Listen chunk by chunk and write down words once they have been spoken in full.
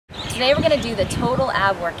today we're gonna do the total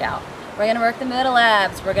ab workout. We're gonna work the middle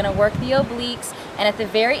abs, we're gonna work the obliques, and at the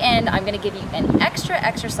very end, I'm gonna give you an extra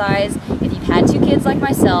exercise if you've had 2 kids like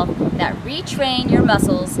myself that retrain your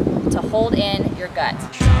muscles to hold in your gut.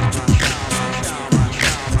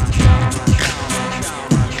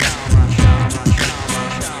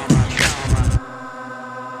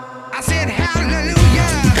 I said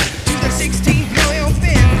hallelujah to the 16th loyal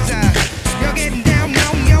fins. You're getting down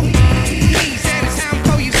on your knees, and it's time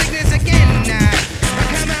for you sickness again.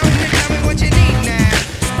 Come on and tell me what you need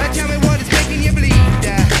now. Tell me what is making you bleed.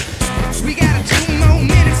 We got 2 more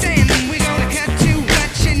minutes and we're gonna cut to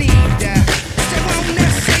what you need. So on the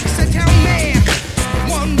 6, so tell me,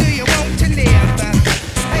 one, do you want to live?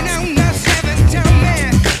 And on the 7, tell me,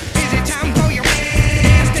 is it time for your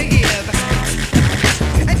hands to give?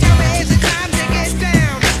 And tell me, is it time to get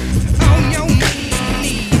down on your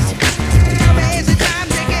knees? Tell me, is it time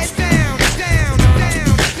to get down, down,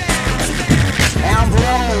 down, down? I'm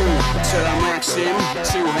blown to the maxim,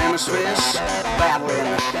 2 hemispheres battling.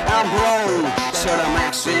 I'm blown to the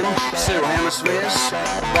maxim, 2 hemispheres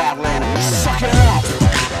battling.